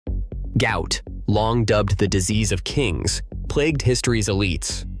Gout, long dubbed the disease of kings, plagued history's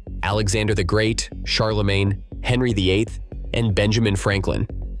elites: Alexander the Great, Charlemagne, Henry VIII, and Benjamin Franklin,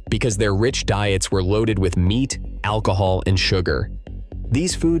 because their rich diets were loaded with meat, alcohol, and sugar.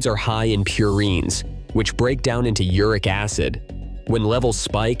 These foods are high in purines, which break down into uric acid. When levels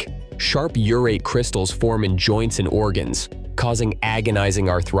spike, sharp urate crystals form in joints and organs, causing agonizing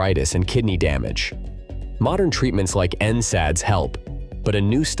arthritis and kidney damage. Modern treatments like NSAIDs help, but a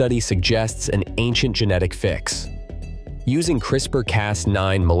new study suggests an ancient genetic fix. Using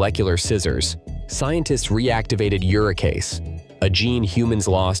CRISPR-Cas9 molecular scissors, scientists reactivated uricase, a gene humans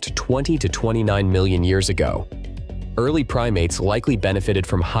lost 20 to 29 million years ago. Early primates likely benefited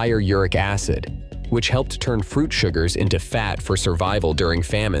from higher uric acid, which helped turn fruit sugars into fat for survival during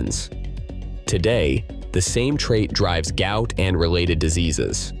famines. Today, the same trait drives gout and related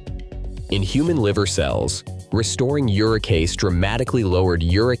diseases. In human liver cells, restoring uricase dramatically lowered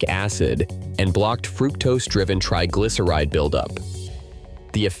uric acid and blocked fructose-driven triglyceride buildup.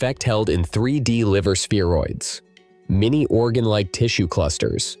 The effect held in 3D liver spheroids, mini organ-like tissue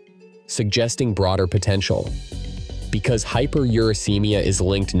clusters, suggesting broader potential. Because hyperuricemia is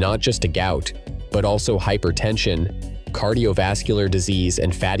linked not just to gout, but also hypertension, cardiovascular disease,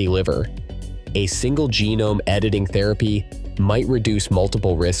 and fatty liver, a single genome-editing therapy might reduce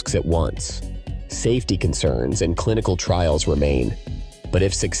multiple risks at once. Safety concerns and clinical trials remain, but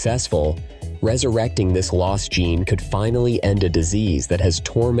if successful, resurrecting this lost gene could finally end a disease that has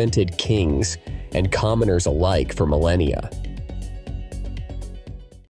tormented kings and commoners alike for millennia.